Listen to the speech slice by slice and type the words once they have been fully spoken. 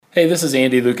Hey, this is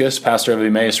Andy Lucas, pastor of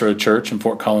Emmaus Road Church in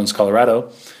Fort Collins, Colorado.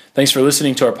 Thanks for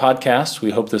listening to our podcast.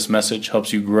 We hope this message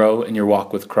helps you grow in your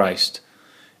walk with Christ.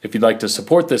 If you'd like to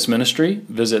support this ministry,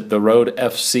 visit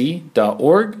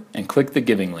theroadfc.org and click the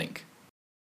giving link.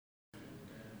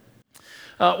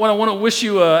 I want to wish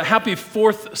you a happy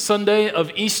fourth Sunday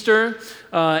of Easter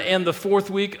and the fourth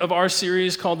week of our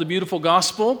series called The Beautiful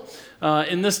Gospel.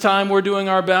 In this time, we're doing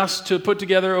our best to put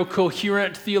together a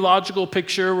coherent theological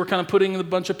picture. We're kind of putting a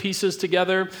bunch of pieces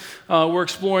together. We're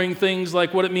exploring things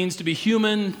like what it means to be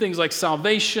human, things like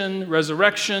salvation,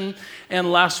 resurrection,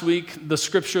 and last week, the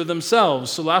Scripture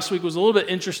themselves. So last week was a little bit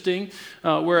interesting,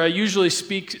 where I usually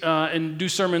speak and do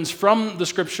sermons from the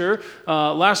Scripture.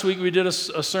 Last week, we did a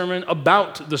sermon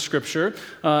about the Scripture.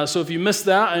 So if you missed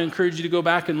that, I encourage you to go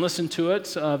back and listen to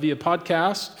it via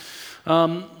podcast.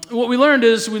 What we learned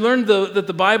that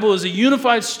the Bible is a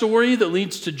unified story that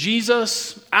leads to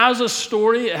Jesus. As a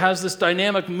story, it has this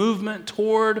dynamic movement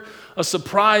toward a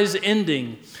surprise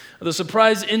ending. The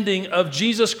surprise ending of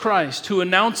Jesus Christ, who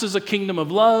announces a kingdom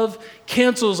of love,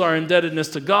 cancels our indebtedness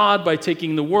to God by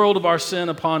taking the world of our sin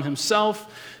upon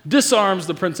himself, disarms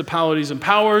the principalities and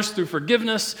powers through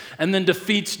forgiveness, and then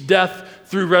defeats death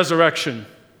through resurrection.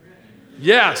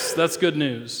 Yes, that's good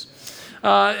news.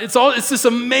 It's this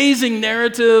amazing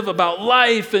narrative about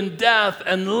life and death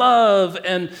and love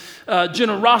and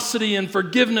generosity and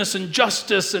forgiveness and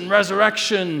justice and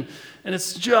resurrection. And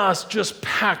it's just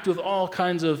packed with all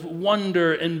kinds of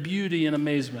wonder and beauty and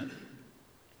amazement.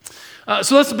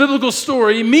 So that's the biblical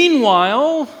story.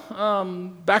 Meanwhile,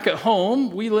 back at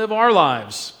home, we live our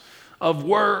lives of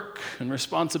work and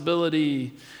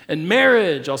responsibility and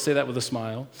marriage. I'll say that with a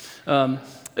smile.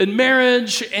 And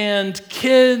marriage and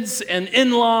kids and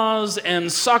in-laws and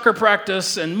soccer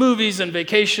practice and movies and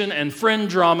vacation and friend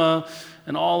drama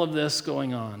and all of this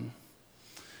going on.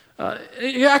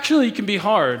 It actually can be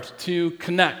hard to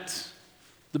connect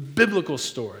the biblical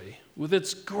story with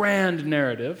its grand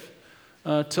narrative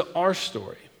to our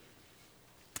story.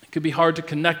 It could be hard to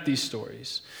connect these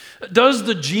stories. Does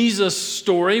the Jesus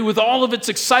story, with all of its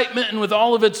excitement and with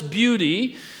all of its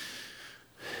beauty,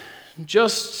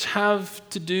 just have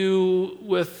to do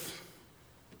with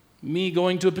me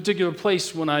going to a particular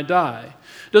place when I die?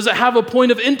 Does it have a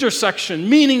point of intersection,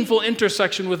 meaningful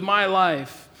intersection with my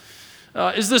life?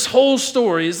 Is this whole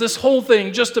story, is this whole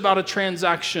thing just about a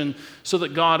transaction so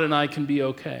that God and I can be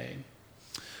okay?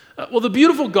 Well, the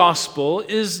beautiful gospel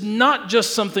is not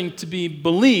just something to be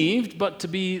believed, but to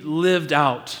be lived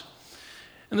out.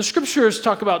 And the scriptures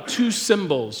talk about two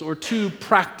symbols or two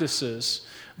practices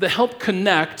that help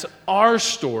connect our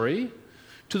story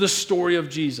to the story of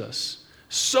Jesus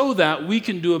so that we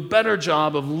can do a better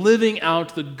job of living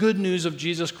out the good news of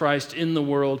Jesus Christ in the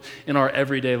world in our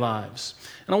everyday lives.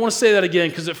 And I want to say that again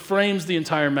because it frames the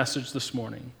entire message this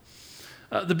morning.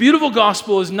 The beautiful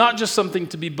gospel is not just something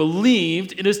to be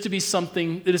believed, it is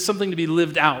something to be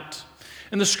lived out.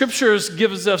 And the scriptures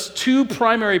gives us two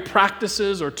primary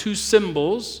practices or two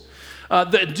symbols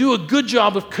that do a good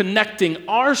job of connecting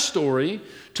our story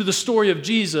to the story of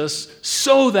Jesus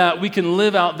so that we can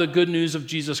live out the good news of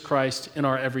Jesus Christ in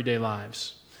our everyday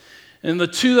lives. And the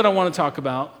two that I want to talk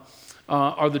about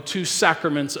are the two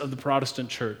sacraments of the Protestant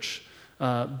church,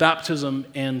 baptism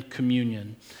and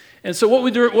communion. And so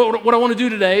what I want to do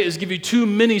today is give you two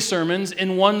mini sermons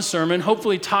in one sermon,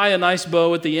 hopefully tie a nice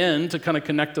bow at the end to kind of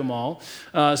connect them all.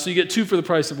 So you get two for the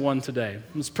price of one today.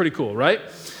 It's pretty cool, right?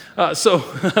 So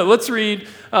let's read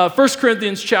 1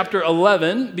 Corinthians chapter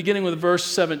 11, beginning with verse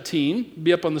 17. It'll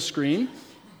be up on the screen.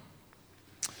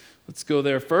 Let's go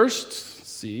there first.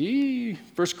 Let's see.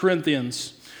 1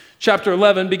 Corinthians chapter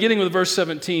 11, beginning with verse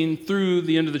 17 through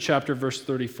the end of the chapter, verse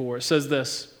 34. It says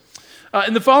this.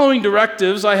 In the following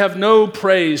directives, I have no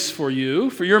praise for you,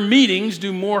 for your meetings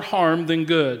do more harm than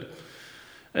good.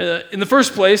 In the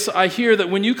first place, I hear that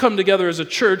when you come together as a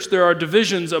church, there are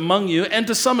divisions among you, and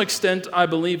to some extent, I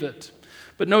believe it.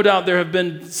 But no doubt there have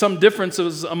been some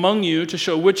differences among you to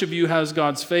show which of you has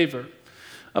God's favor.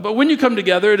 But when you come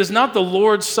together, it is not the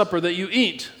Lord's Supper that you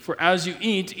eat, for as you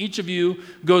eat, each of you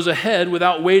goes ahead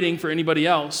without waiting for anybody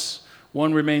else.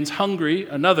 One remains hungry,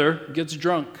 another gets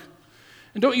drunk.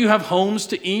 And don't you have homes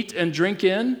to eat and drink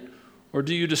in? Or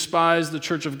do you despise the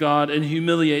church of God and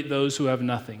humiliate those who have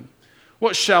nothing?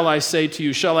 What shall I say to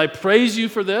you? Shall I praise you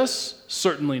for this?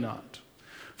 Certainly not.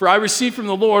 For I received from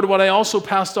the Lord what I also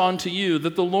passed on to you,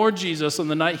 that the Lord Jesus, on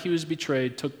the night he was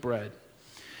betrayed, took bread.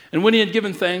 And when he had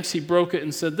given thanks, he broke it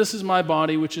and said, "This is my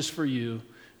body, which is for you.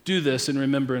 Do this in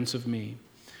remembrance of me."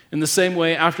 In the same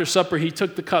way, after supper, he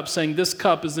took the cup, saying, "This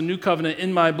cup is the new covenant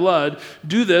in my blood.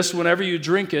 Do this whenever you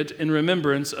drink it in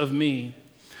remembrance of me.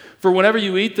 For whenever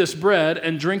you eat this bread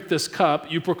and drink this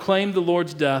cup, you proclaim the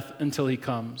Lord's death until he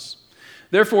comes.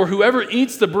 Therefore, whoever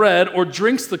eats the bread or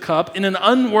drinks the cup in an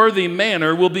unworthy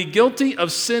manner will be guilty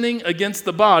of sinning against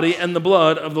the body and the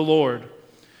blood of the Lord.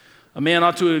 A man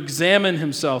ought to examine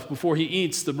himself before he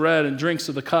eats the bread and drinks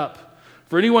of the cup.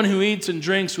 For anyone who eats and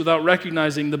drinks without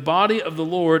recognizing the body of the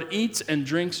Lord eats and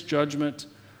drinks judgment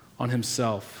on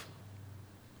himself.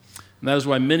 And that is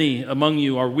why many among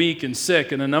you are weak and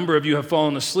sick, and a number of you have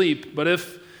fallen asleep. But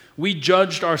if we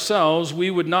judged ourselves,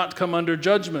 we would not come under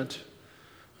judgment.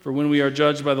 For when we are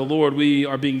judged by the Lord, we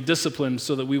are being disciplined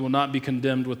so that we will not be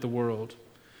condemned with the world.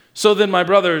 So then, my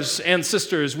brothers and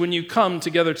sisters, when you come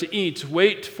together to eat,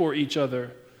 wait for each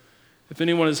other. If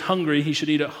anyone is hungry, he should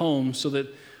eat at home, so that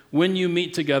when you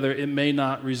meet together, it may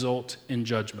not result in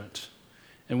judgment.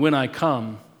 And when I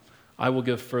come, I will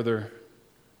give further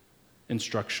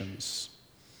instructions.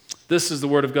 This is the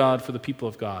word of God for the people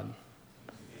of God.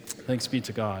 Thanks be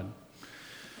to God.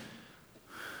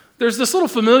 There's this little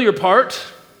familiar part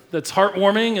that's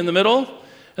heartwarming in the middle,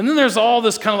 and then there's all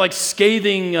this kind of like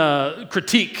scathing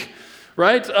critique,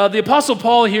 right? The Apostle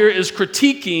Paul here is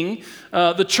critiquing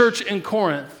the church in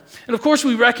Corinth. And of course,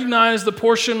 we recognize the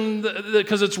portion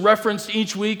because it's referenced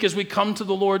each week as we come to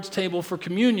the Lord's table for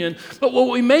communion. But what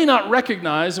we may not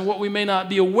recognize and what we may not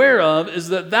be aware of is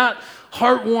that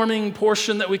heartwarming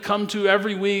portion that we come to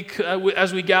every week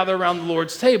as we gather around the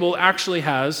Lord's table actually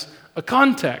has a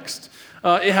context.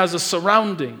 It has a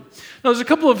surrounding. Now, there's a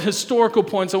couple of historical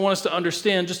points I want us to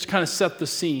understand just to kind of set the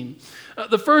scene.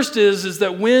 The first is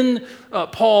that when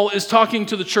Paul is talking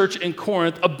to the church in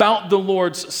Corinth about the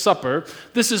Lord's Supper,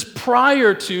 this is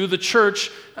prior to the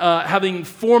church having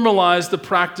formalized the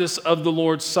practice of the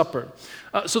Lord's Supper.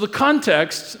 So the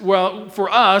context, well, for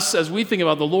us, as we think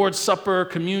about the Lord's Supper,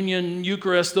 communion,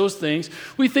 Eucharist, those things,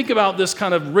 we think about this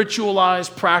kind of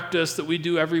ritualized practice that we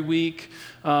do every week.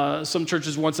 Some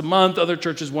churches once a month, other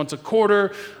churches once a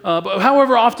quarter. But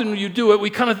however often you do it, we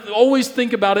kind of always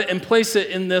think about it and place it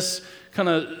in this kind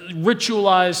of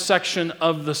ritualized section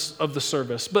of the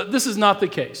service. But this is not the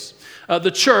case.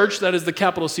 The church, that is the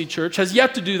capital C church, has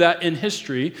yet to do that in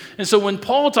history. And so when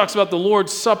Paul talks about the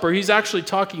Lord's Supper, he's actually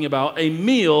talking about a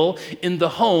meal in the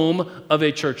home of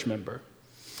a church member.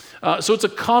 So it's a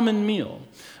common meal.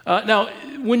 Now,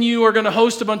 when you are going to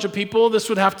host a bunch of people, this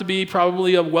would have to be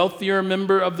probably a wealthier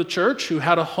member of the church who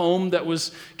had a home that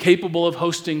was capable of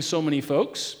hosting so many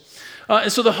folks. And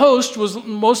so the host was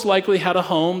most likely had a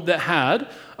home that had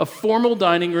a formal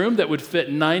dining room that would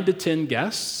fit 9 to 10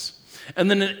 guests, and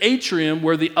then an atrium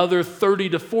where the other 30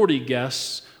 to 40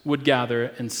 guests would gather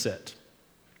and sit.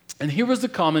 And here was the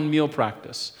common meal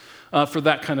practice for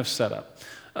that kind of setup.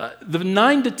 The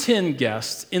 9 to 10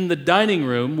 guests in the dining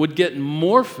room would get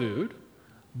more food,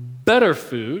 better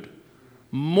food,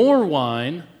 more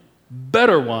wine,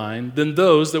 better wine than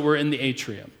those that were in the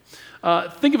atrium.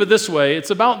 Think of it this way.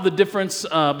 It's about the difference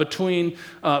between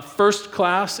first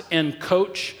class and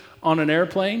coach on an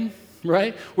airplane,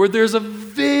 right? Where there's a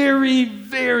very,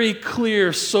 very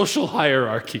clear social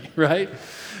hierarchy, right?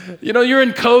 You know, you're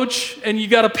in coach and you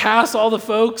got to pass all the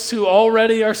folks who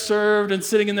already are served and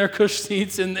sitting in their cush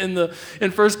seats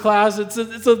in first class. It's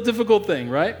a difficult thing,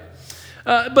 right?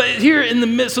 But here in the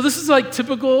midst, so this is like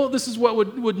typical. This is what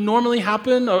would normally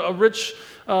happen. A rich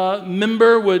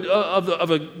member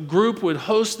of a group would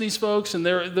host these folks, and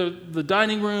the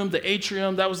dining room, the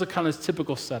atrium. That was the kind of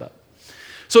typical setup.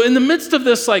 So in the midst of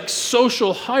this like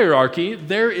social hierarchy,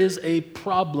 there is a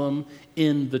problem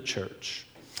in the church.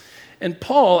 And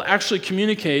Paul actually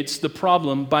communicates the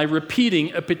problem by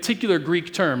repeating a particular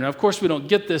Greek term. Now, of course, we don't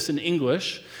get this in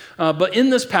English, but in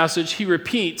this passage, he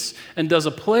repeats and does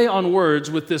a play on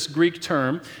words with this Greek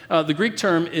term. The Greek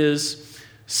term is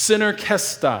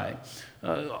synerkestai,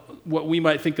 what we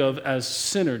might think of as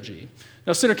synergy.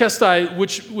 Now, synerkestai,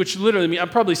 which literally means, I'm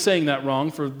probably saying that wrong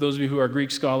for those of you who are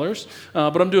Greek scholars,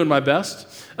 but I'm doing my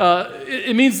best.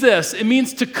 It means this. It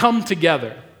means to come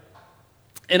together.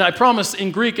 And I promise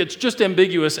in Greek, it's just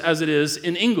ambiguous as it is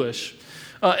in English.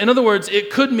 In other words,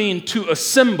 it could mean to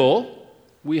assemble.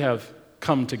 We have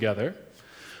come together.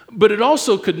 But it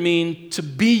also could mean to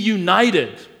be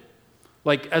united,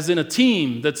 like as in a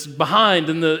team that's behind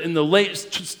in the late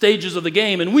stages of the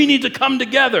game. And we need to come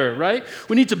together, right?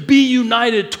 We need to be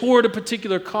united toward a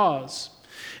particular cause.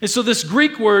 And so this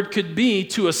Greek word could be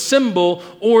to assemble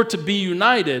or to be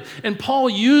united. And Paul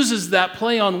uses that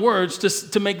play on words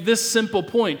to make this simple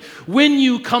point. When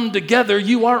you come together,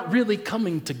 you aren't really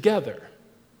coming together.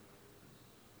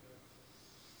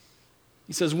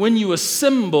 He says, when you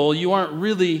assemble, you aren't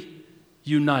really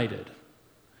united.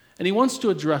 And he wants to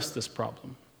address this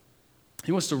problem.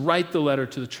 He wants to write the letter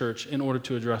to the church in order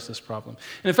to address this problem.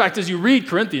 And in fact, as you read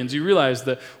Corinthians, you realize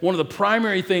that one of the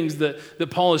primary things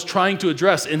that Paul is trying to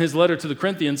address in his letter to the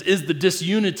Corinthians is the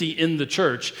disunity in the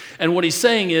church. And what he's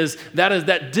saying is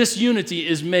that disunity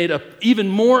is made even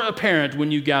more apparent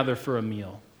when you gather for a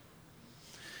meal.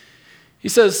 He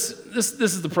says, this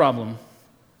is the problem.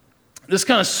 This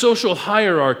kind of social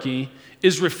hierarchy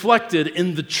is reflected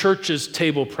in the church's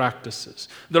table practices.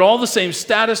 That all the same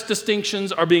status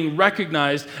distinctions are being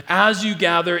recognized as you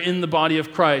gather in the body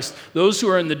of Christ. Those who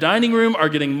are in the dining room are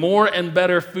getting more and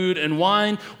better food and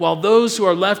wine, while those who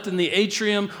are left in the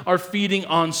atrium are feeding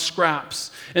on scraps.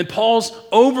 And Paul's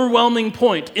overwhelming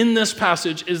point in this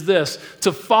passage is this: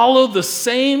 to follow the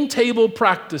same table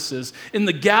practices in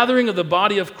the gathering of the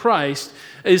body of Christ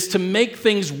is to make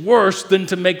things worse than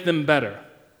to make them better.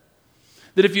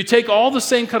 That if you take all the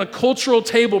same kind of cultural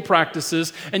table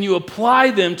practices and you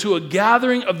apply them to a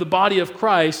gathering of the body of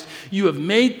Christ, you have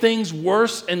made things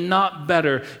worse and not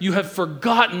better. You have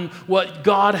forgotten what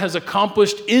God has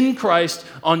accomplished in Christ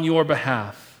on your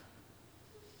behalf.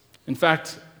 In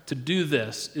fact, to do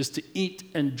this is to eat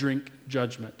and drink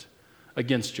judgment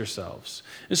against yourselves.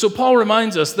 And so Paul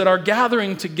reminds us that our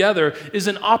gathering together is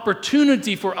an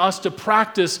opportunity for us to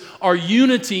practice our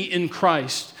unity in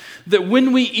Christ. That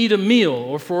when we eat a meal,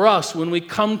 or for us, when we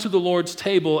come to the Lord's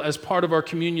table as part of our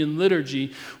communion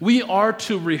liturgy, we are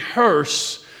to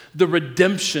rehearse the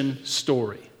redemption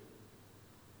story.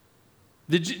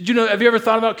 Have you ever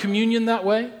thought about communion that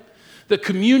way? That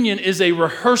communion is a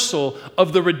rehearsal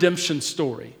of the redemption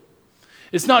story.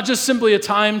 It's not just simply a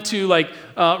time to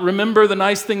remember the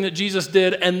nice thing that Jesus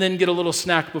did and then get a little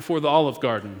snack before the Olive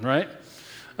Garden, right?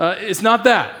 It's not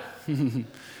that.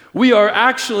 We are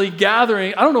actually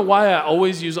gathering. I don't know why I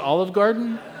always use Olive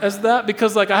Garden as that,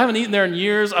 because I haven't eaten there in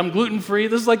years. I'm gluten-free.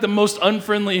 This is the most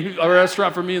unfriendly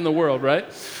restaurant for me in the world, right?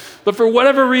 But for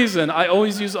whatever reason, I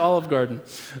always use Olive Garden.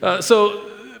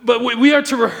 But we are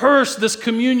to rehearse this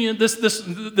communion,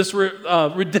 this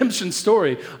redemption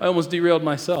story. I almost derailed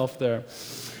myself there.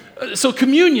 So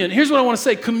communion, here's what I want to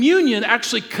say. Communion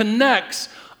actually connects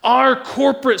our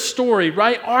corporate story,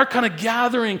 right? Our kind of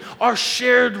gathering, our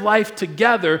shared life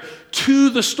together to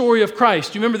the story of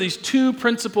Christ. You remember these two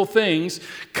principal things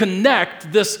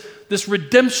connect this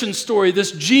redemption story,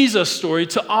 this Jesus story,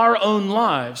 to our own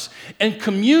lives. And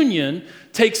communion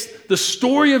takes the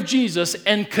story of Jesus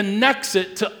and connects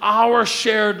it to our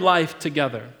shared life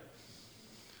together.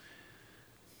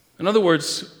 In other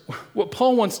words, what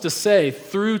Paul wants to say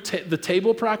through the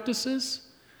table practices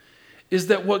is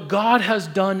that what God has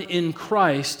done in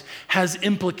Christ has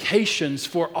implications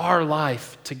for our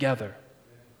life together.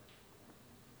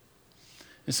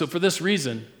 And so for this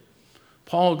reason,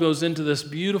 Paul goes into this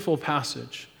beautiful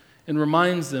passage and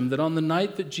reminds them that on the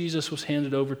night that Jesus was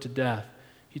handed over to death,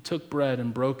 he took bread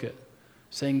and broke it,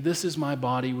 saying, "This is my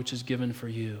body which is given for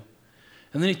you."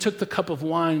 And then he took the cup of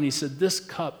wine and he said, "This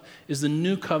cup is the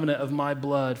new covenant of my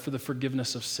blood for the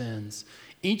forgiveness of sins.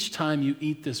 Each time you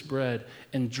eat this bread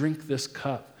and drink this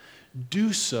cup,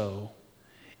 do so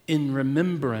in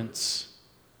remembrance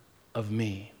of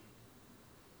me."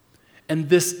 And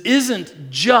this isn't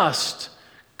just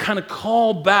kind of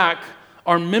call back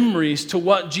our memories to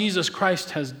what Jesus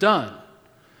Christ has done,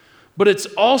 but it's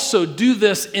also do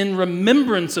this in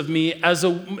remembrance of me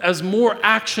as more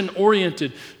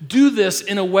action-oriented. Do this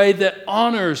in a way that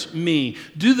honors me.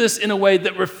 Do this in a way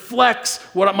that reflects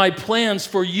what my plans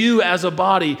for you as a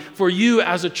body, for you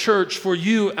as a church, for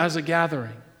you as a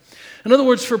gathering. In other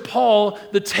words, for Paul,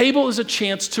 the table is a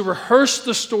chance to rehearse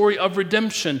the story of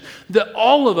redemption, that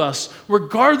all of us,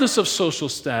 regardless of social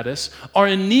status, are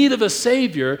in need of a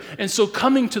Savior, and so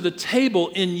coming to the table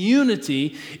in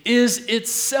unity is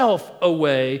itself a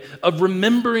way of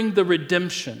remembering the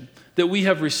redemption that we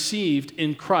have received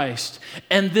in Christ,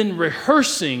 and then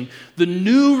rehearsing the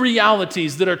new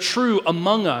realities that are true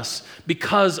among us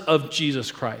because of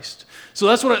Jesus Christ. So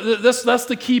that's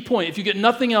the key point. If you get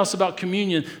nothing else about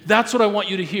communion, that's what I want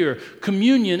you to hear.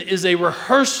 Communion is a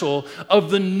rehearsal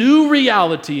of the new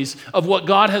realities of what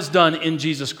God has done in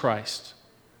Jesus Christ.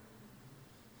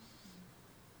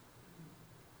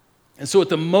 And so at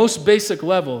the most basic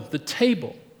level, the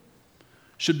table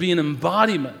should be an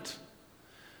embodiment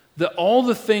that all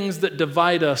the things that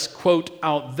divide us, quote,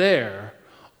 out there,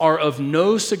 are of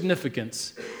no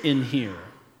significance in here.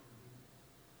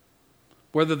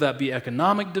 Whether that be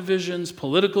economic divisions,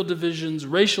 political divisions,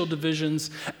 racial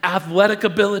divisions, athletic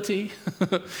ability,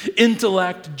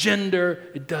 intellect, gender,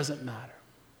 it doesn't matter.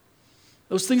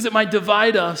 Those things that might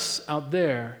divide us out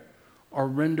there are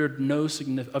rendered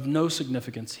of no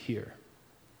significance here.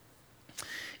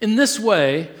 In this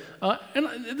way,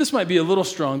 and this might be a little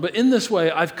strong, but in this way,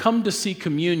 I've come to see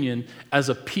communion as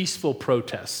a peaceful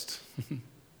protest.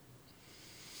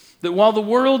 That while the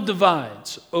world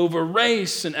divides over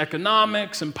race and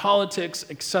economics and politics,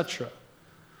 etc.,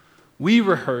 we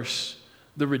rehearse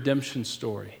the redemption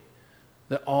story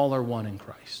that all are one in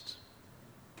Christ.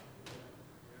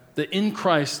 That in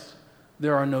Christ,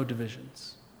 there are no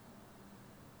divisions.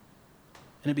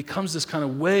 And it becomes this kind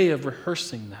of way of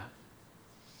rehearsing that.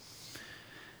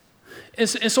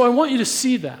 And so I want you to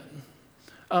see that.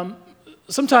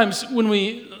 Sometimes when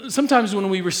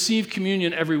we receive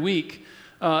communion every week,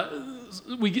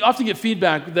 we often get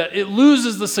feedback that it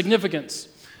loses the significance.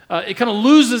 It kind of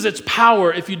loses its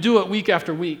power if you do it week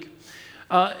after week.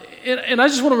 And I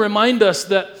just want to remind us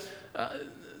that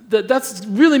that's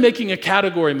really making a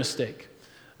category mistake.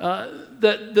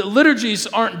 That liturgies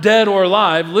aren't dead or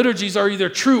alive. Liturgies are either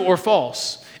true or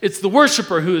false. It's the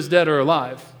worshiper who is dead or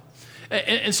alive.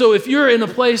 And so if you're in a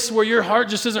place where your heart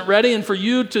just isn't ready, and for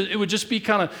you it would just be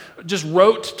kind of just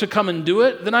rote to come and do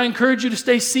it, then I encourage you to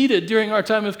stay seated during our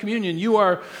time of communion. You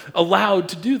are allowed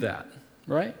to do that,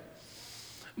 right?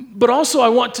 But also I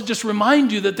want to just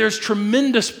remind you that there's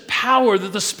tremendous power,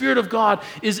 that the Spirit of God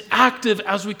is active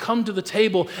as we come to the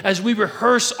table, as we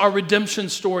rehearse our redemption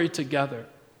story together.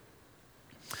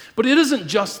 But it isn't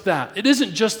just that. It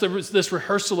isn't just this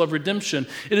rehearsal of redemption.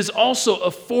 It is also a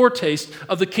foretaste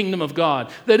of the kingdom of God.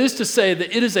 That is to say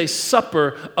that it is a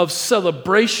supper of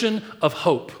celebration of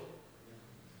hope.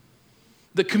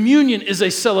 The communion is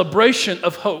a celebration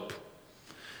of hope.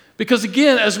 Because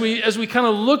again, as we kind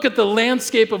of look at the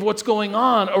landscape of what's going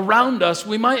on around us,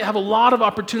 we might have a lot of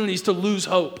opportunities to lose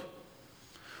hope.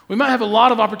 We might have a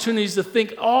lot of opportunities to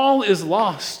think all is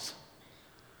lost.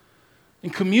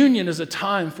 And communion is a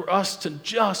time for us to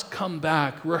just come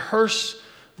back, rehearse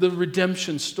the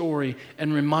redemption story,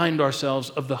 and remind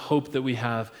ourselves of the hope that we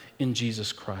have in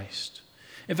Jesus Christ.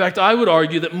 In fact, I would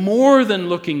argue that more than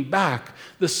looking back,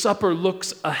 the supper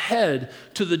looks ahead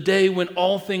to the day when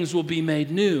all things will be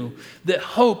made new. That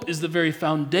hope is the very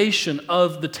foundation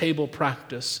of the table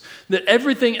practice. That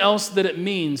everything else that it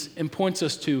means and points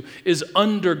us to is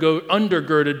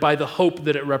undergirded by the hope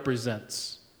that it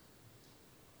represents.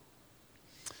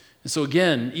 And so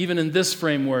again, even in this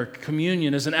framework,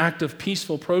 communion is an act of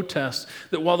peaceful protest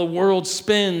that while the world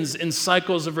spins in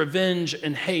cycles of revenge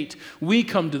and hate, we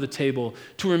come to the table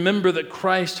to remember that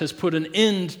Christ has put an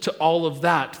end to all of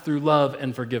that through love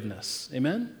and forgiveness.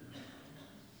 Amen?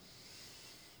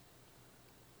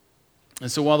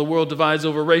 And so while the world divides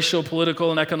over racial, political,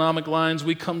 and economic lines,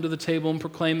 we come to the table and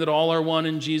proclaim that all are one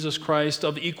in Jesus Christ,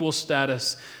 of equal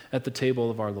status at the table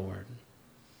of our Lord.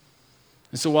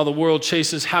 And so while the world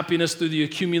chases happiness through the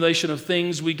accumulation of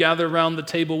things, we gather around the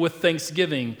table with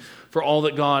thanksgiving for all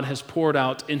that God has poured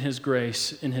out in His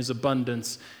grace, in His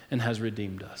abundance, and has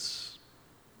redeemed us.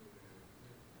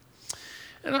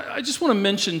 And I just want to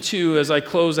mention, too, as I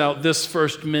close out this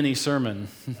first mini sermon,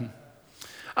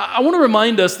 I want to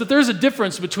remind us that there's a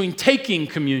difference between taking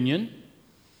communion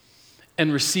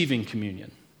and receiving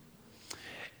communion.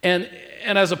 And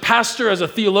as a pastor, as a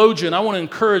theologian, I want to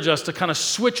encourage us to kind of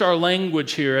switch our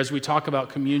language here as we talk about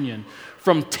communion,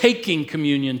 from taking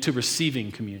communion to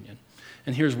receiving communion.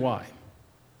 And here's why.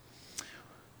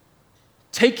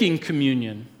 Taking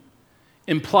communion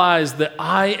implies that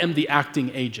I am the acting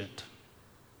agent,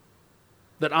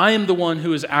 that I am the one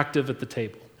who is active at the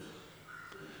table.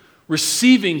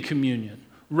 Receiving communion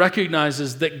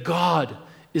recognizes that God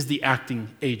is the acting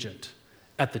agent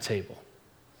at the table.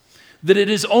 That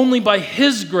it is only by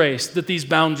His grace that these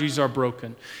boundaries are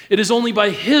broken. It is only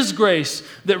by His grace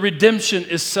that redemption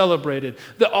is celebrated.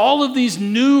 That all of these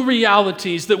new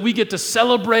realities that we get to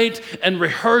celebrate and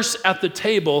rehearse at the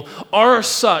table are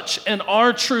such and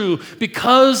are true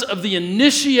because of the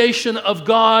initiation of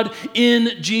God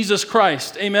in Jesus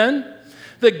Christ. Amen?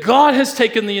 That God has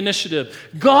taken the initiative.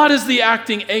 God is the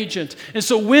acting agent. And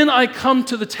so when I come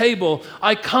to the table,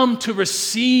 I come to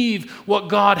receive what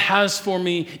God has for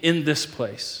me in this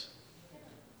place.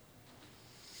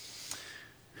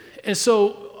 And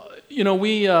so,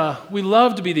 we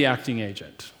love to be the acting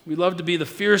agent. We love to be the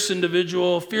fierce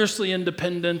individual, fiercely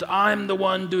independent. I'm the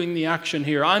one doing the action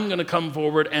here. I'm going to come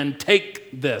forward and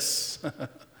take this.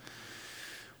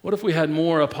 What if we had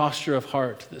more a posture of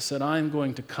heart that said, I'm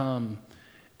going to come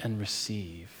and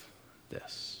receive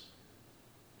this?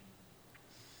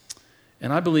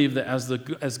 And I believe that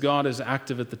as God is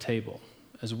active at the table,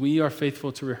 as we are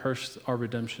faithful to rehearse our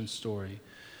redemption story,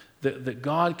 that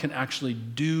God can actually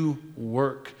do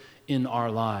work in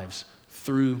our lives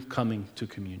through coming to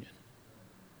communion.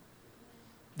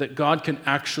 that God can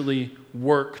actually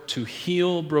work to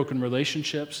heal broken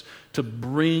relationships, to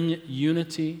bring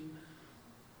unity.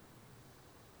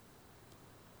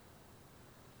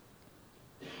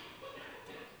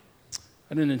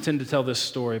 I didn't intend to tell this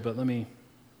story, but let me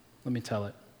tell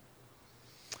it.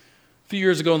 A few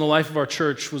years ago in the life of our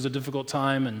church was a difficult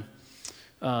time,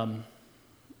 and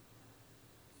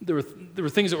there were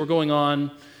things that were going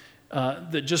on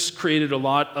that just created a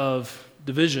lot of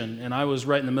division, and I was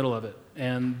right in the middle of it.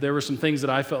 And there were some things that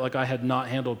I felt like I had not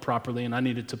handled properly, and I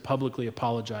needed to publicly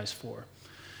apologize for.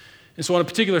 And so on a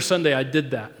particular Sunday, I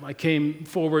did that. I came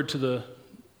forward to the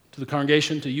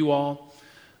congregation, to you all,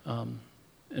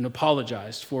 and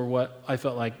apologized for what I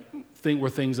felt like were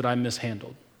things that I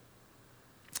mishandled.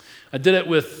 I did it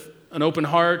with an open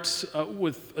heart,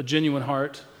 with a genuine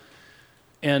heart,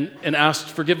 and asked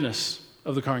forgiveness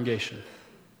of the congregation.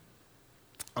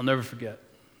 I'll never forget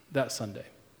that Sunday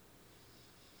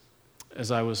as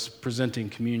I was presenting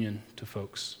communion to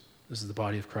folks. This is the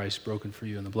body of Christ broken for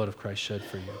you and the blood of Christ shed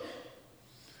for you.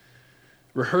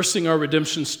 Rehearsing our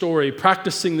redemption story,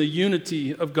 practicing the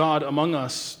unity of God among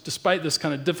us despite this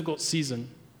kind of difficult season.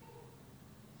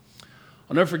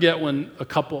 I'll never forget when a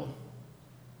couple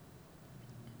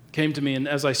came to me, and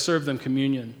as I served them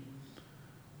communion,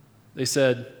 they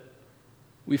said,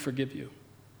 "We forgive you.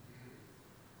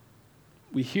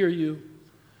 We hear you,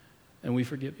 and we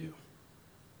forgive you."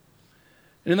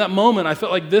 And in that moment, I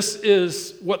felt like this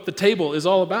is what the table is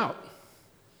all about.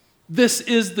 This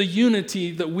is the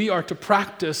unity that we are to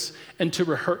practice and to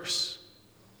rehearse.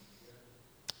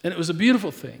 And it was a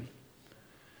beautiful thing,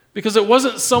 because it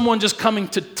wasn't someone just coming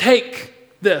to take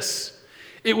this.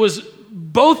 It was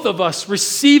both of us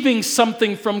receiving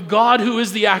something from God, who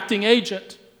is the acting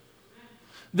agent.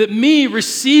 That me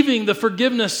receiving the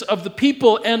forgiveness of the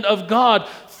people and of God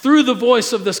through the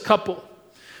voice of this couple.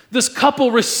 This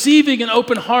couple receiving an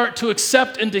open heart to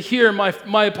accept and to hear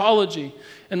my apology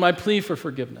and my plea for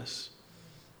forgiveness.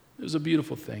 It was a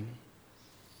beautiful thing.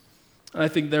 And I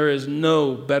think there is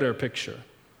no better picture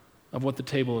of what the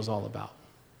table is all about.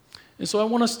 And so I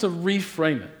want us to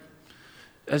reframe it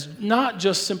as not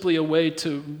just simply a way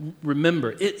to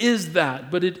remember. It is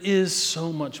that, but it is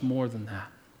so much more than that.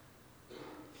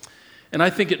 And I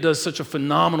think it does such a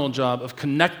phenomenal job of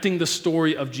connecting the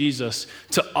story of Jesus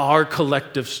to our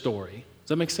collective story. Does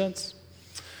that make sense?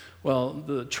 Well,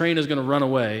 the train is going to run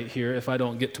away here if I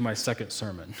don't get to my second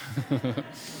sermon.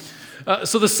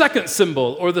 So the second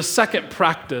symbol, or the second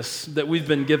practice that we've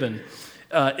been given,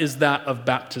 is that of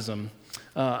baptism.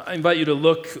 I invite you to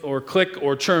look or click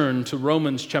or turn to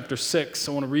Romans chapter 6.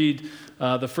 I want to read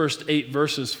the first 8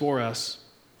 verses for us.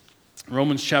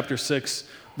 Romans chapter 6,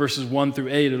 verses 1 through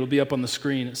 8. It'll be up on the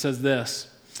screen. It says this.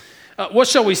 What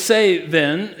shall we say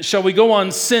then? Shall we go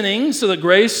on sinning so that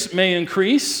grace may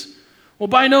increase? Well,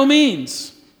 by no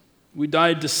means. We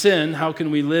died to sin. How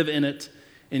can we live in it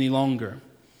any longer?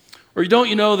 Or don't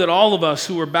you know that all of us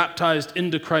who were baptized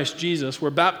into Christ Jesus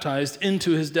were baptized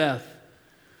into his death?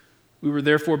 We were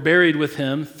therefore buried with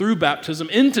him through baptism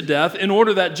into death, in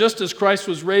order that just as Christ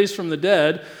was raised from the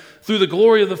dead through the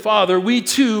glory of the Father, we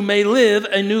too may live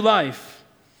a new life.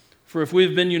 For if we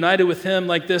have been united with him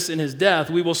like this in his death,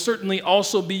 we will certainly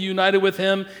also be united with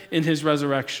him in his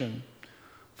resurrection.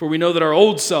 For we know that our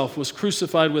old self was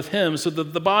crucified with him, so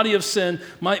that the body of sin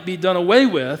might be done away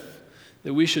with,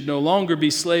 that we should no longer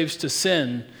be slaves to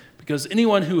sin, because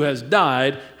anyone who has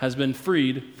died has been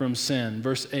freed from sin.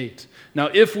 Verse 8. Now,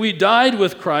 if we died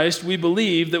with Christ, we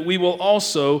believe that we will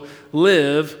also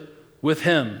live with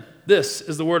him. This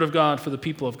is the word of God for the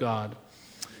people of God.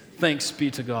 Thanks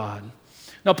be to God.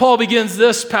 Now, Paul begins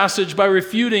this passage by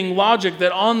refuting logic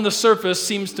that on the surface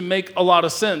seems to make a lot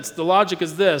of sense. The logic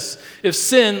is this: if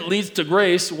sin leads to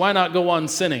grace, why not go on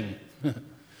sinning?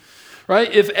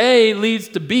 Right? If A leads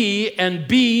to B and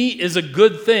B is a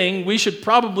good thing, we should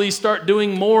probably start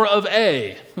doing more of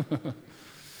A.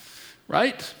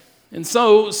 Right? And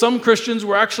so some Christians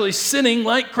were actually sinning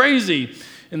like crazy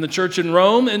in the church in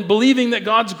Rome and believing that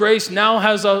God's grace now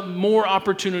has a more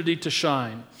opportunity to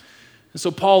shine. And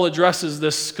so Paul addresses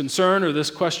this concern or this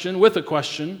question with a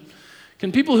question.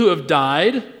 Can people who have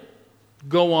died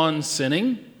go on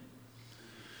sinning?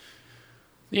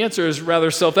 The answer is rather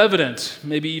self-evident,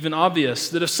 maybe even obvious,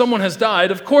 that if someone has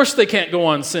died, of course they can't go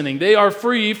on sinning. They are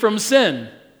free from sin.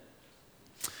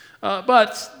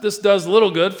 But this does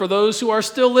little good for those who are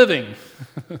still living,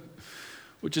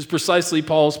 which is precisely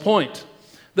Paul's point.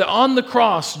 That on the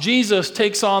cross, Jesus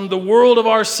takes on the world of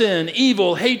our sin,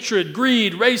 evil, hatred,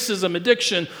 greed, racism,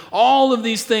 addiction, all of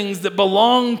these things that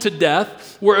belong to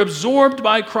death were absorbed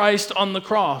by Christ on the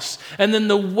cross. And then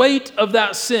the weight of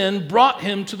that sin brought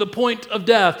him to the point of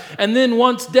death. And then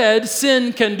once dead,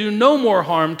 sin can do no more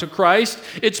harm to Christ.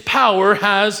 Its power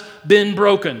has been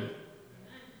broken.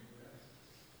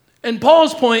 And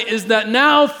Paul's point is that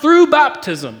now through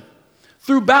baptism,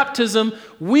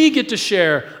 we get to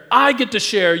share, I get to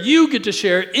share, you get to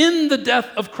share in the death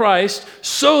of Christ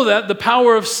so that the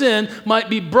power of sin might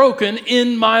be broken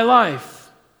in my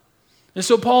life. And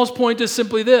so Paul's point is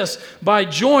simply this: by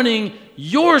joining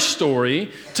your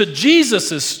story to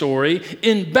Jesus' story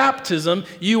in baptism,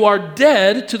 you are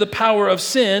dead to the power of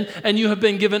sin and you have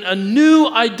been given a new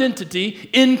identity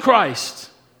in Christ.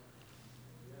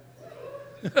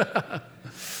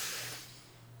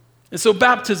 And so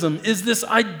baptism is this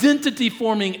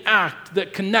identity-forming act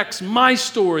that connects my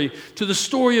story to the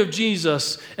story of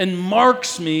Jesus and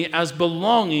marks me as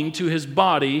belonging to his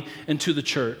body and to the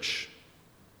church.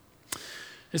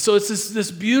 And so it's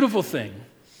this beautiful thing.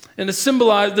 And it's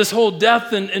symbolized, this whole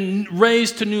death and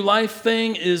raised to new life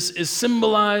thing is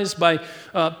symbolized by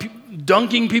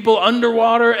dunking people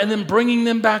underwater and then bringing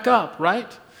them back up,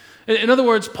 right? In other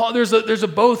words, Paul, there's a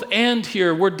both and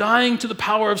here. We're dying to the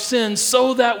power of sin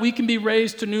so that we can be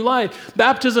raised to new life.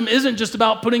 Baptism isn't just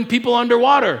about putting people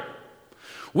underwater.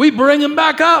 We bring them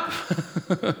back up.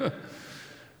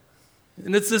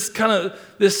 And it's this kind of,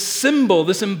 this symbol,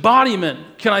 this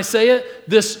embodiment, can I say it?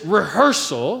 This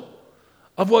rehearsal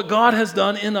of what God has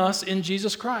done in us in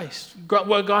Jesus Christ.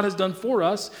 What God has done for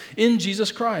us in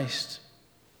Jesus Christ.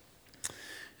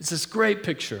 It's this great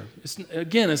picture.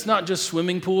 It's not just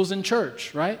swimming pools in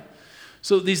church, right?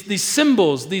 So these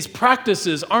symbols, these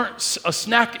practices aren't a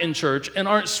snack in church and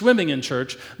aren't swimming in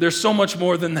church. There's so much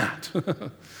more than that.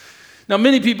 Now,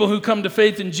 many people who come to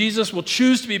faith in Jesus will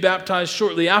choose to be baptized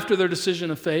shortly after their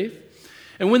decision of faith.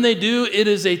 And when they do, it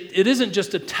isn't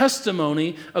just a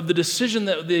testimony of the decision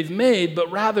that they've made, but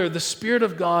rather the Spirit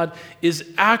of God is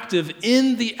active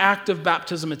in the act of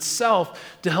baptism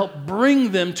itself to help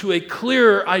bring them to a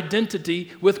clearer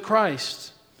identity with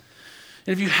Christ.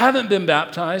 And if you haven't been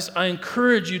baptized, I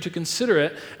encourage you to consider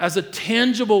it as a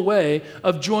tangible way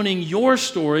of joining your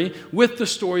story with the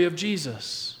story of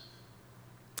Jesus.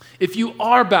 If you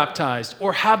are baptized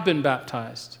or have been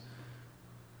baptized,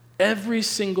 every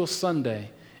single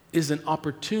Sunday is an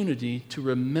opportunity to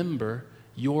remember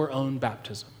your own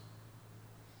baptism.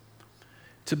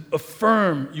 To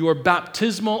affirm your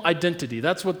baptismal identity.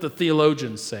 That's what the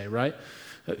theologians say, right?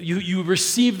 You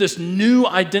receive this new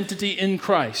identity in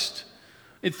Christ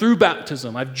through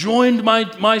baptism. I've joined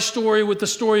my story with the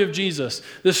story of Jesus,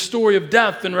 this story of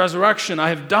death and resurrection. I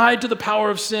have died to the power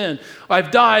of sin.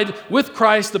 I've died with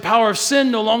Christ. The power of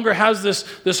sin no longer has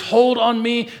this hold on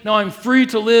me. Now I'm free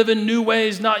to live in new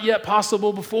ways not yet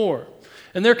possible before.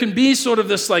 And there can be sort of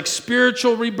this like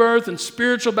spiritual rebirth and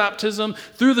spiritual baptism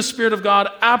through the Spirit of God,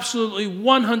 absolutely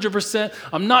 100%.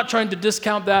 I'm not trying to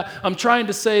discount that. I'm trying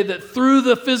to say that through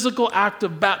the physical act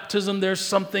of baptism, there's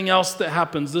something else that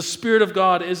happens. The Spirit of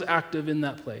God is active in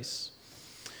that place.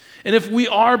 And if we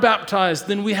are baptized,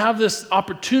 then we have this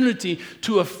opportunity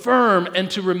to affirm and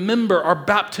to remember our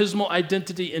baptismal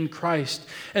identity in Christ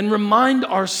and remind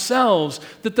ourselves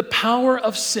that the power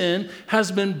of sin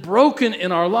has been broken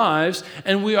in our lives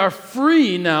and we are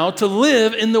free now to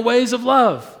live in the ways of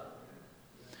love.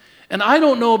 And I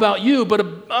don't know about you, but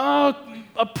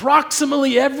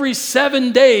approximately every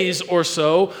 7 days or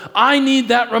so, I need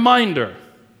that reminder.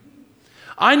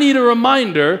 I need a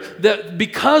reminder that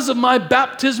because of my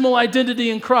baptismal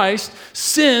identity in Christ,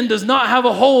 sin does not have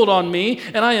a hold on me,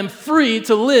 and I am free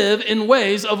to live in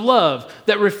ways of love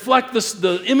that reflect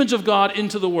the image of God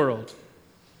into the world.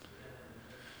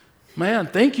 Man,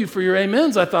 thank you for your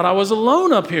amens. I thought I was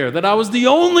alone up here, that I was the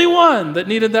only one that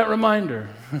needed that reminder.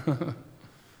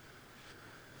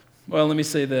 Well, let me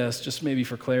say this, just maybe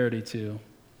for clarity too.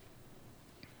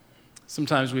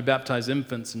 Sometimes we baptize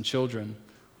infants and children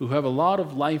who have a lot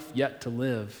of life yet to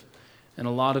live and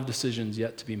a lot of decisions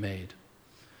yet to be made.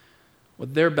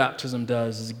 What their baptism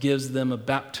does is it gives them a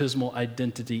baptismal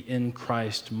identity in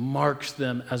Christ, marks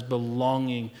them as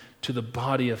belonging to the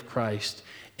body of Christ,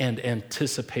 and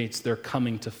anticipates their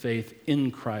coming to faith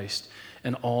in Christ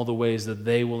and all the ways that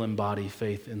they will embody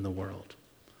faith in the world.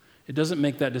 It doesn't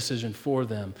make that decision for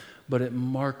them, but it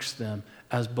marks them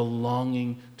as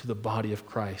belonging to the body of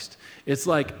Christ. It's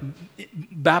like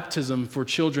baptism for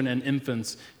children and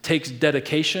infants takes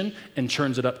dedication and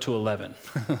churns it up to 11,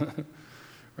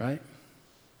 right?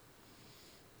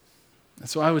 And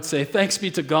so I would say, thanks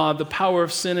be to God, the power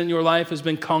of sin in your life has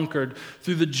been conquered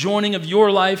through the joining of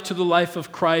your life to the life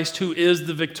of Christ, who is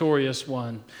the victorious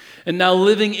one. And now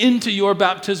living into your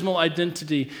baptismal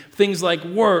identity, things like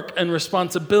work and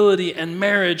responsibility and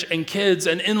marriage and kids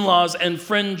and in-laws and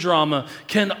friend drama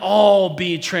can all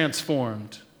be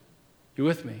transformed. You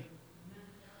with me?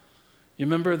 You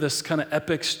remember this kind of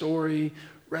epic story,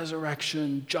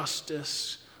 resurrection,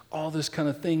 justice, all this kind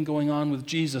of thing going on with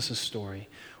Jesus' story.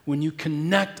 When you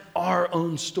connect our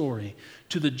own story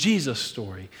to the Jesus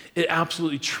story, it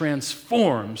absolutely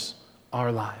transforms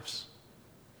our lives.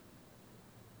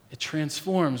 It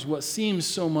transforms what seems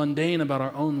so mundane about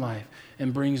our own life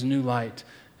and brings new light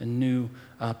and new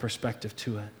perspective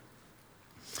to it.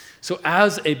 So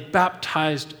as a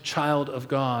baptized child of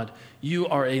God, you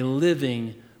are a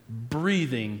living,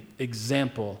 breathing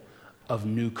example of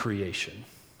new creation.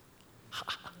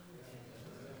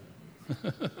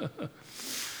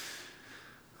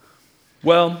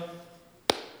 Well,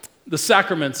 the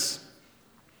sacraments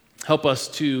help us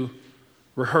to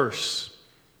rehearse,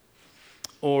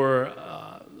 or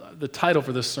the title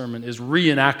for this sermon is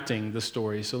Reenacting the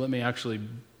Story, so let me actually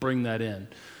bring that in.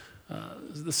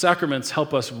 The sacraments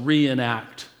help us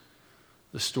reenact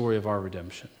the story of our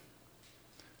redemption.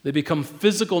 They become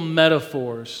physical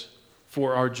metaphors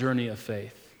for our journey of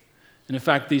faith. And in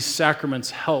fact, these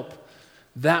sacraments help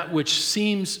that which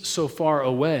seems so far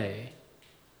away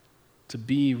to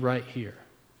be right here.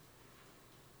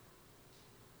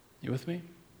 You with me?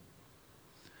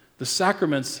 The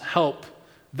sacraments help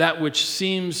that which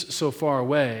seems so far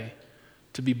away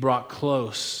to be brought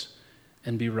close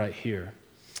and be right here.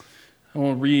 I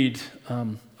want to read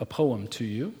a poem to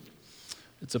you.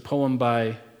 It's a poem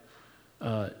by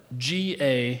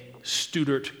G.A.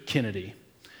 Studart Kennedy.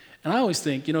 And I always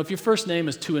think, if your first name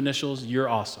is two initials, you're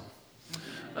awesome.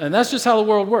 And that's just how the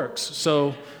world works.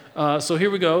 So here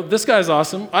we go. This guy's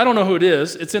awesome. I don't know who it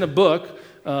is. It's in a book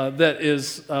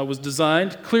that was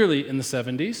designed clearly in the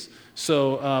 70s.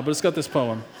 But it's got this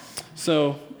poem.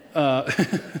 So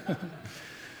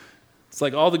it's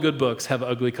like all the good books have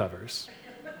ugly covers.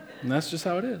 And that's just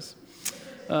how it is.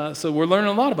 So we're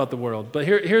learning a lot about the world. But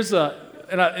here's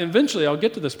eventually I'll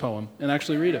get to this poem and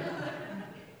actually read it.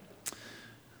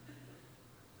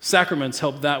 Sacraments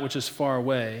help that which is far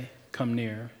away come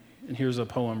near. And here's a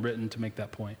poem written to make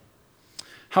that point.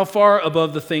 How far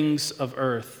above the things of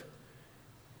earth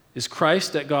is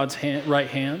Christ at God's right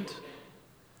hand?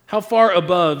 How far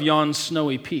above yon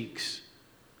snowy peaks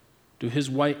do his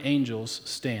white angels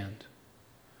stand?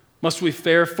 Must we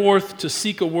fare forth to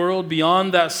seek a world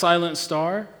beyond that silent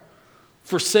star?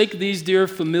 Forsake these dear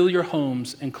familiar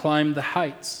homes and climb the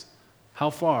heights? How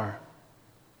far?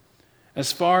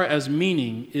 As far as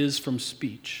meaning is from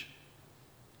speech,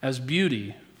 as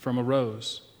beauty from a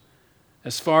rose,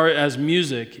 as far as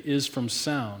music is from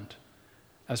sound,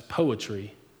 as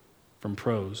poetry from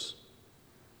prose,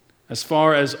 as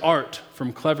far as art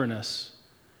from cleverness,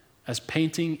 as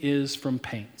painting is from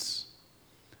paints,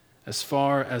 as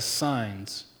far as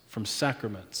signs from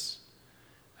sacraments,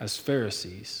 as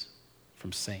Pharisees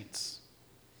from saints,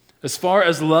 as far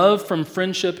as love from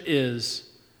friendship is,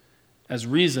 as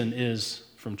reason is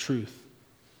from truth,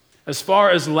 as far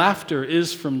as laughter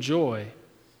is from joy,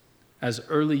 as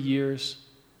early years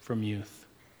from youth,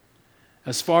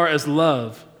 as far as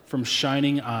love from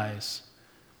shining eyes,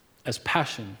 as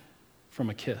passion from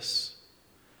a kiss.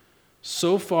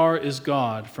 So far is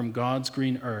God from God's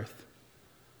green earth,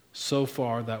 so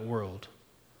far that world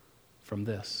from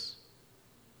this.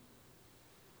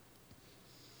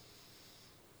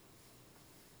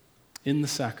 In the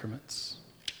sacraments,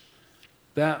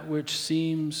 that which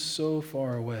seems so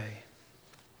far away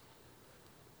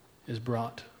is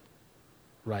brought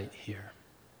right here.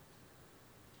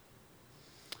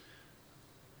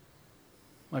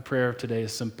 My prayer today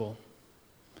is simple.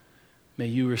 May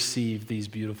you receive these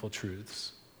beautiful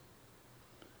truths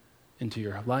into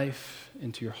your life,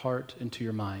 into your heart, into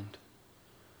your mind,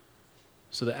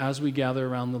 so that as we gather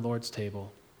around the Lord's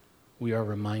table, we are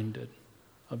reminded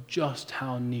of just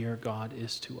how near God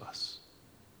is to us.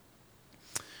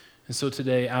 And so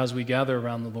today, as we gather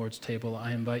around the Lord's table,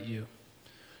 I invite you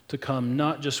to come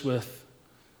not just with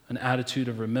an attitude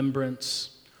of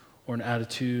remembrance or an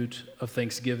attitude of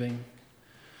thanksgiving,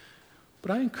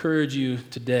 but I encourage you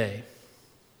today,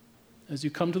 as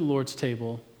you come to the Lord's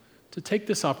table, to take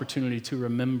this opportunity to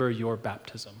remember your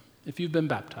baptism. If you've been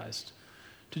baptized,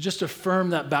 to just affirm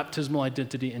that baptismal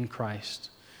identity in Christ.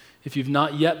 If you've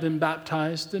not yet been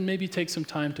baptized, then maybe take some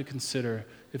time to consider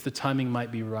if the timing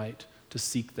might be right to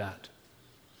seek that.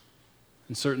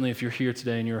 And certainly if you're here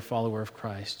today and you're a follower of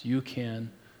Christ, you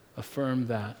can affirm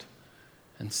that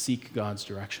and seek God's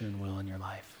direction and will in your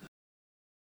life.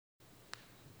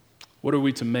 What are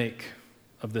we to make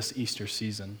of this Easter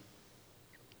season?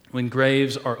 When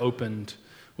graves are opened,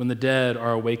 when the dead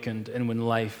are awakened, and when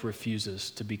life refuses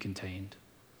to be contained.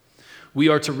 We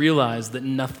are to realize that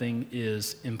nothing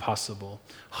is impossible.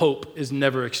 Hope is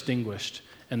never extinguished,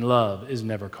 and love is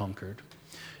never conquered.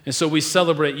 And so we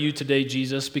celebrate you today,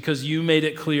 Jesus, because you made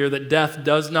it clear that death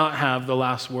does not have the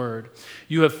last word.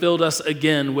 You have filled us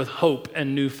again with hope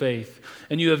and new faith,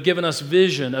 and you have given us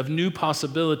vision of new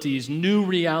possibilities, new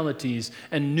realities,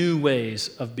 and new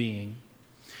ways of being.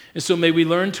 And so may we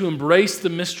learn to embrace the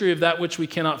mystery of that which we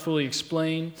cannot fully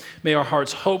explain. May our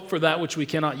hearts hope for that which we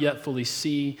cannot yet fully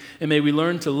see. And may we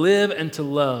learn to live and to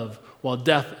love while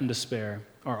death and despair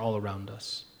are all around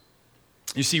us.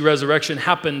 You see, resurrection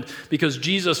happened because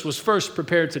Jesus was first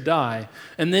prepared to die,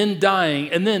 and then dying,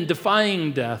 and then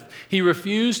defying death. He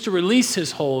refused to release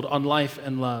his hold on life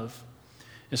and love.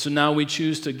 And so now we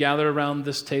choose to gather around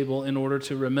this table in order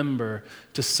to remember,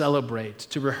 to celebrate,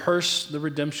 to rehearse the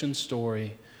redemption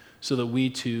story, so that we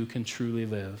too can truly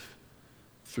live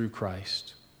through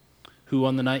Christ, who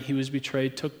on the night he was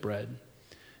betrayed took bread,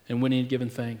 and when he had given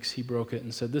thanks, he broke it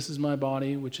and said, "This is my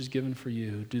body, which is given for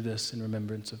you. Do this in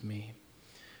remembrance of me."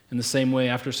 In the same way,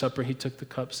 after supper, he took the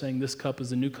cup, saying, "This cup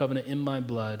is the new covenant in my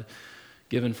blood,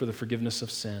 given for the forgiveness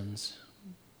of sins.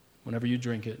 Whenever you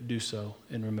drink it, do so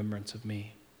in remembrance of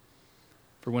me.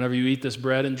 For whenever you eat this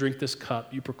bread and drink this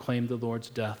cup, you proclaim the Lord's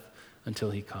death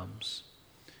until he comes."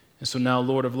 And so now,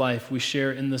 Lord of life, we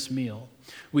share in this meal.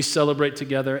 We celebrate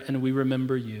together and we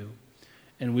remember you.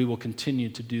 And we will continue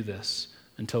to do this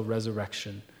until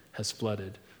resurrection has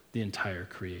flooded the entire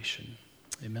creation.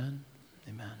 Amen.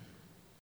 Amen.